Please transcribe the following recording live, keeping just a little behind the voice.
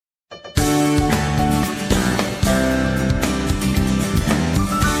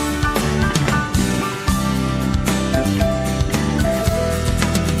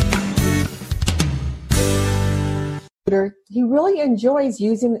he really enjoys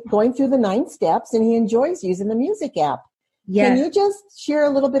going through the 9 steps, and he enjoys using the music app. Yes. Can you just share a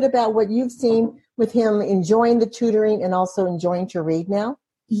little bit about what you've seen with him enjoying the tutoring and also enjoying to read now?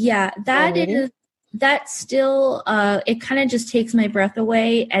 Yeah, that still, it kind of just takes my breath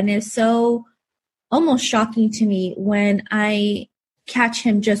away, and is so almost shocking to me when I catch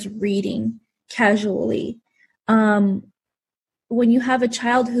him just reading casually. When you have a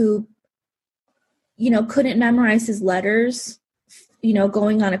child who, couldn't memorize his letters,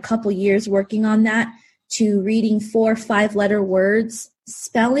 going on a couple years working on that, to reading 4 or 5 letter words,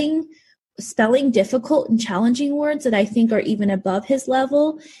 spelling difficult and challenging words that I think are even above his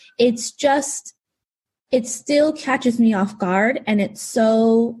level. It still catches me off guard, and it's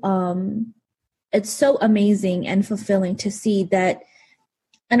so amazing and fulfilling to see that.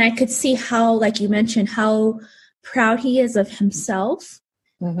 And I could see how, like you mentioned, how proud he is of himself.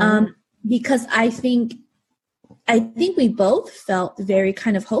 Mm-hmm. Because I think we both felt very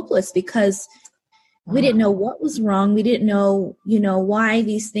kind of hopeless, because we didn't know what was wrong. We didn't know, why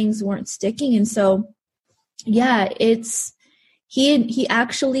these things weren't sticking. And so, yeah, he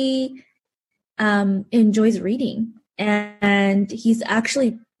actually enjoys reading, and he's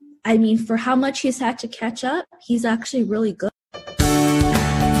actually, for how much he's had to catch up, he's actually really good.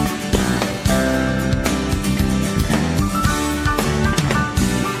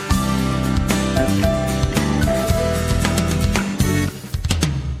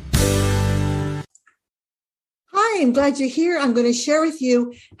 I'm glad you're here. I'm going to share with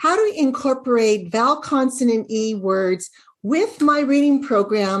you how to incorporate vowel consonant E words with my reading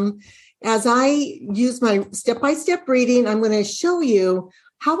program. As I use my step-by-step reading, I'm going to show you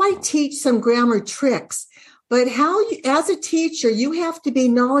how I teach some grammar tricks. But as a teacher, you have to be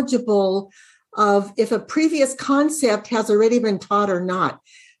knowledgeable of if a previous concept has already been taught or not.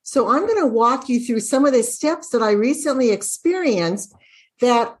 So I'm going to walk you through some of the steps that I recently experienced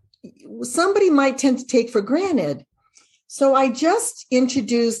that somebody might tend to take for granted. So I just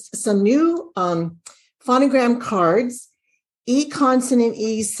introduced some new phonogram cards. E consonant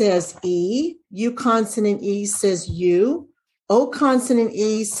E says E. U consonant E says U. O consonant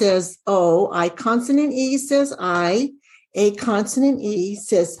E says O. I consonant E says I. A consonant E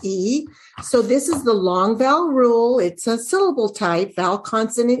says E. So this is the long vowel rule. It's a syllable type, vowel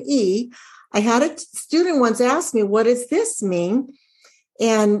consonant E. I had a student once ask me, what does this mean?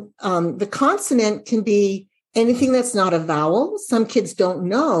 And the consonant can be anything that's not a vowel. Some kids don't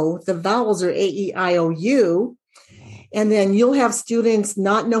know. The vowels are A, E, I, O, U. And then you'll have students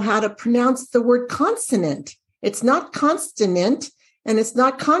not know how to pronounce the word consonant. It's not consonant and it's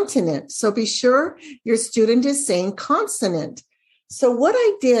not continent. So be sure your student is saying consonant. So what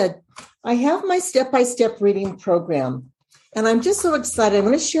I did, I have my step-by-step reading program. And I'm just so excited. I'm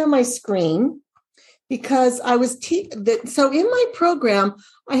going to share my screen because I was so in my program,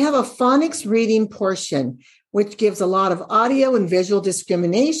 I have a phonics reading portion, which gives a lot of audio and visual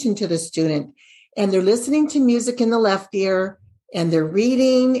discrimination to the student. And they're listening to music in the left ear and they're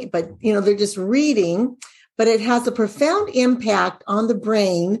reading, but they're just reading, but it has a profound impact on the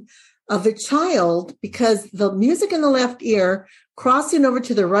brain of the child because the music in the left ear crossing over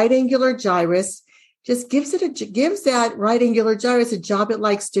to the right angular gyrus just gives that right angular gyrus a job it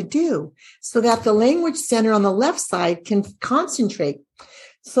likes to do so that the language center on the left side can concentrate.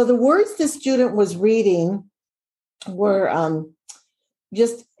 So the words the student was reading were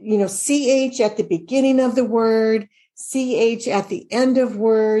just, CH at the beginning of the word, CH at the end of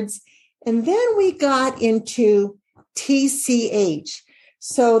words. And then we got into TCH.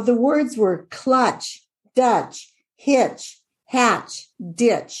 So the words were clutch, Dutch, hitch, hatch,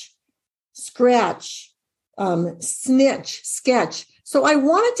 ditch, scratch, snitch, sketch. So I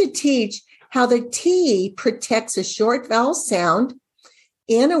wanted to teach how the T protects a short vowel sound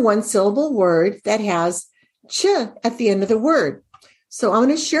in a one-syllable word that has ch at the end of the word. So I'm going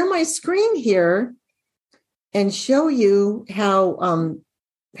to share my screen here and show you how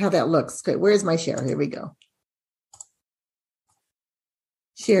that looks. Great. Where's my share? Here we go.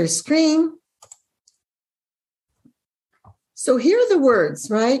 Share screen. So here are the words,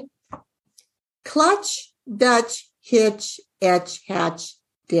 right? Clutch, Dutch, hitch, etch, hatch,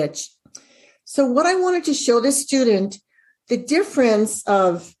 ditch. So what I wanted to show the student, the difference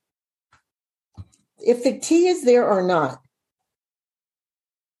of if the T is there or not.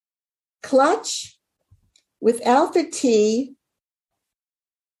 Clutch, without the T,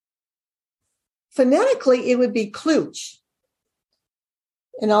 phonetically, it would be klooch.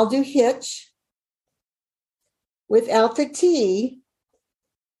 And I'll do hitch. Without the T,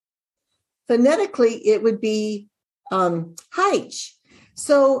 phonetically, it would be heich.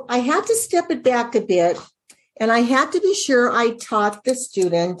 So I had to step it back a bit And I had to be sure I taught the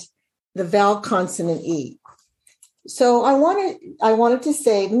student the vowel consonant E. So I wanted to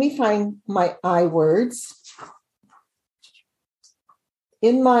say, let me find my I words.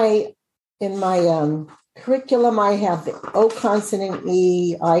 In my curriculum, I have the O consonant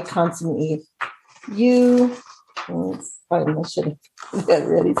E, I consonant E. I should have got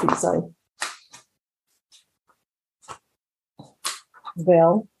ready for you, sorry.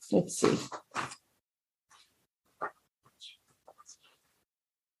 Well, let's see.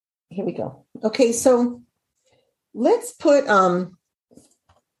 Here we go. Okay, so let's put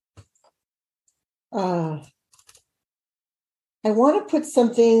I want to put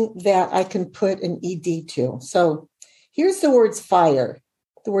something that I can put an ED to. So here's the word fire.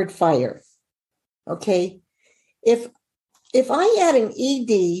 Okay. If I add an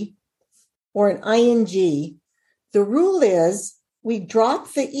ED or an ING, the rule is we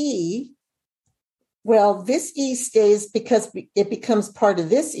drop the E. Well, this E stays because it becomes part of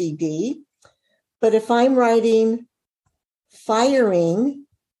this ED. But if I'm writing firing,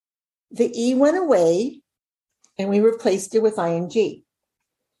 the E went away and we replaced it with ING.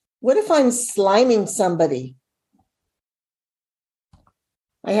 What if I'm sliming somebody?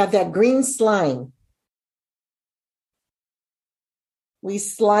 I have that green slime. We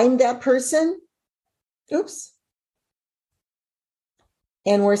slimed that person. Oops.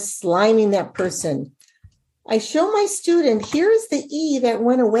 And we're sliming that person. I show my student, here's the E that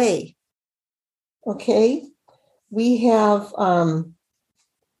went away. Okay. We have the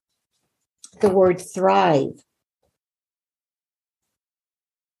word thrive.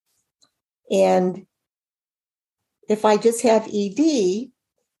 And if I just have ED,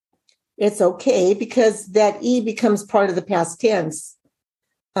 it's okay because that E becomes part of the past tense.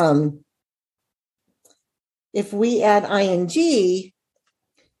 If we add ING,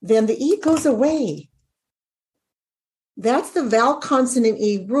 then the E goes away. That's the vowel consonant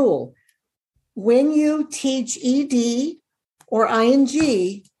E rule. When you teach ED or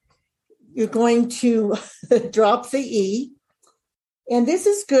ING, you're going to drop the E. And this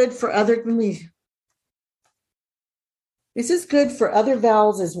is good for other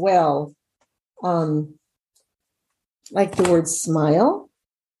vowels as well. Like the word smile,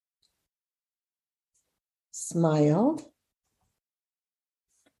 smiled,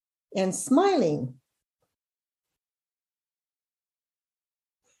 and smiling.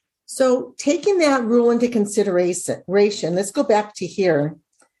 So taking that rule into consideration, let's go back to here.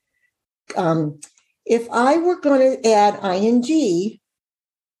 If I were going to add ING,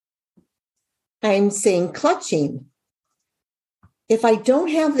 I'm saying clutching. If I don't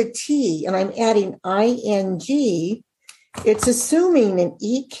have the T and I'm adding ING, it's assuming an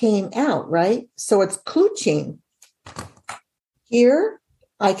E came out, right? So it's clutching. Here,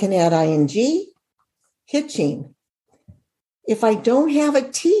 I can add ING, hitching. If I don't have a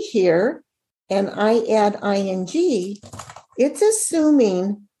T here and I add ING, it's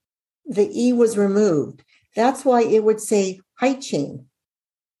assuming the E was removed. That's why it would say hitching.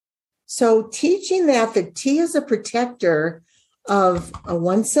 So teaching that the T is a protector of a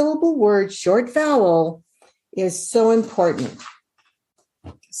one-syllable word, short vowel, is so important.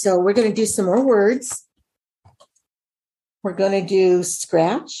 So we're going to do some more words. We're going to do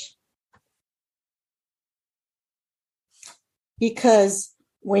scratch. Because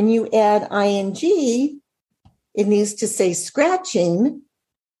when you add ING, it needs to say scratching.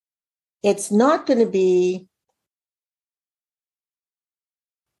 It's not going to be,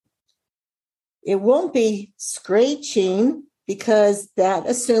 it won't be scratching because that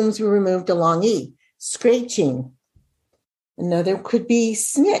assumes we removed a long E. Scratching. Another could be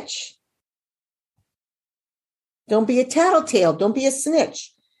snitch. Don't be a tattletale. Don't be a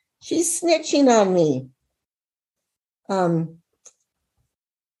snitch. She's snitching on me.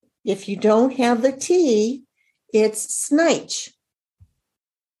 If you don't have the T, it's snitch.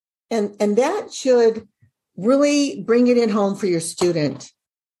 And that should really bring it in home for your student.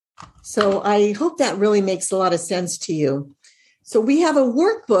 So I hope that really makes a lot of sense to you. So we have a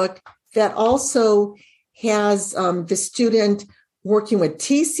workbook that also has the student working with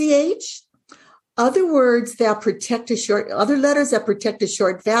TCH. Other letters that protect a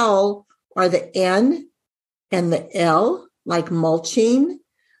short vowel are the N and the L, like mulching,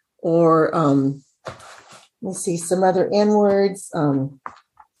 or let's see, some other N words,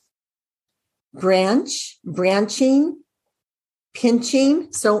 branching,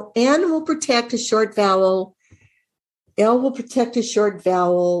 pinching. So N will protect a short vowel. L will protect a short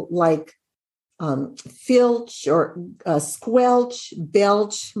vowel like filch or squelch,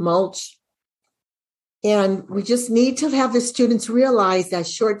 belch, mulch. And we just need to have the students realize that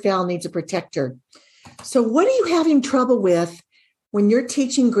short vowel needs a protector. So what are you having trouble with when you're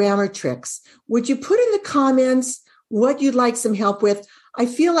teaching grammar tricks? Would you put in the comments what you'd like some help with? I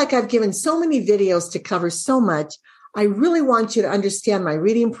feel like I've given so many videos to cover so much. I really want you to understand my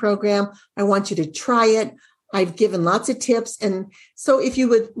reading program. I want you to try it. I've given lots of tips. And so if you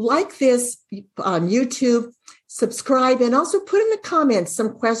would like this on YouTube, subscribe and also put in the comments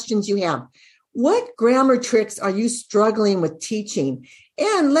some questions you have. What grammar tricks are you struggling with teaching?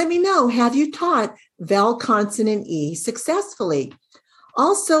 And let me know, have you taught vowel consonant E successfully?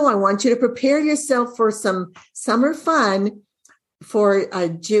 Also, I want you to prepare yourself for some summer fun for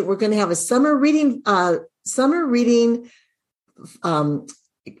June. We're going to have a summer reading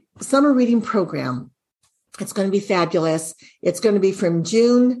program. It's going to be fabulous. It's going to be from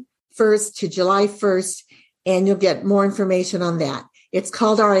June 1st to July 1st, and you'll get more information on that. It's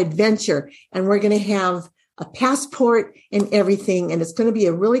called Our Adventure, and we're going to have a passport and everything, and it's going to be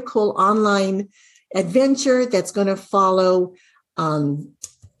a really cool online adventure that's going to follow the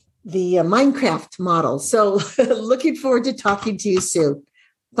Minecraft model. So looking forward to talking to you soon.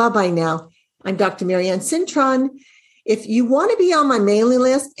 Bye-bye now. I'm Dr. Marianne Cintron. If you want to be on my mailing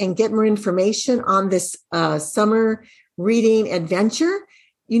list and get more information on this summer reading adventure,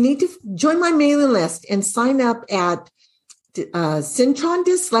 you need to join my mailing list and sign up at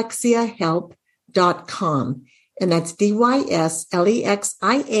CintronDyslexiaHelp.com. And that's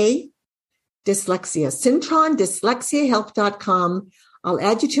DYSLEXIA dyslexia, CintronDyslexiaHelp.com. I'll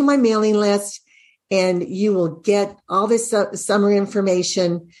add you to my mailing list and you will get all this summer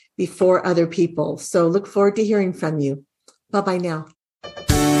information before other people. So look forward to hearing from you. Bye-bye now.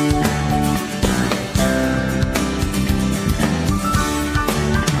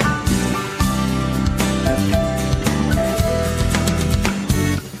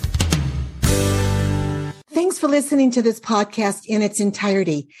 Thanks for listening to this podcast in its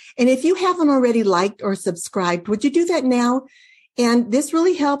entirety. And if you haven't already liked or subscribed, would you do that now? And this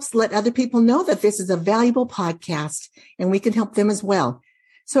really helps let other people know that this is a valuable podcast and we can help them as well.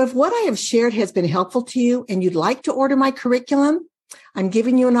 So if what I have shared has been helpful to you and you'd like to order my curriculum, I'm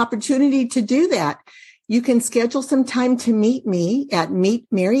giving you an opportunity to do that. You can schedule some time to meet me at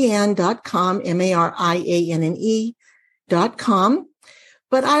meetmarianne.com, MARIANNE.com.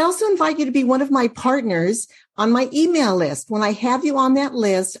 But I also invite you to be one of my partners on my email list. When I have you on that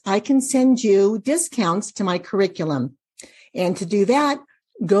list, I can send you discounts to my curriculum. And to do that,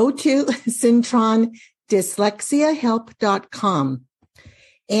 go to CintronDyslexiaHelp.com.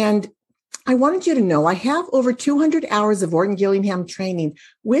 And I wanted you to know I have over 200 hours of Orton Gillingham training,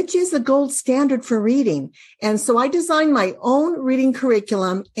 which is the gold standard for reading. And so I designed my own reading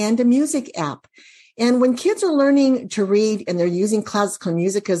curriculum and a music app. And when kids are learning to read and they're using classical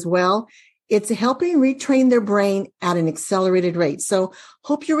music as well, it's helping retrain their brain at an accelerated rate. So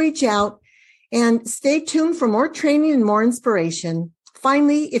hope you reach out and stay tuned for more training and more inspiration.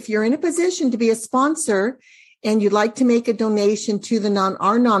 Finally, if you're in a position to be a sponsor and you'd like to make a donation to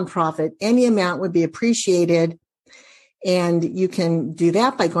our nonprofit, any amount would be appreciated. And you can do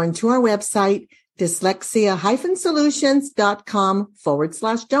that by going to our website,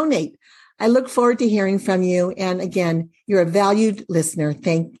 dyslexia-solutions.com/donate. I look forward to hearing from you. And again, you're a valued listener.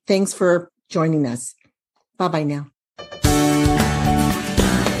 Thanks for joining us. Bye-bye now.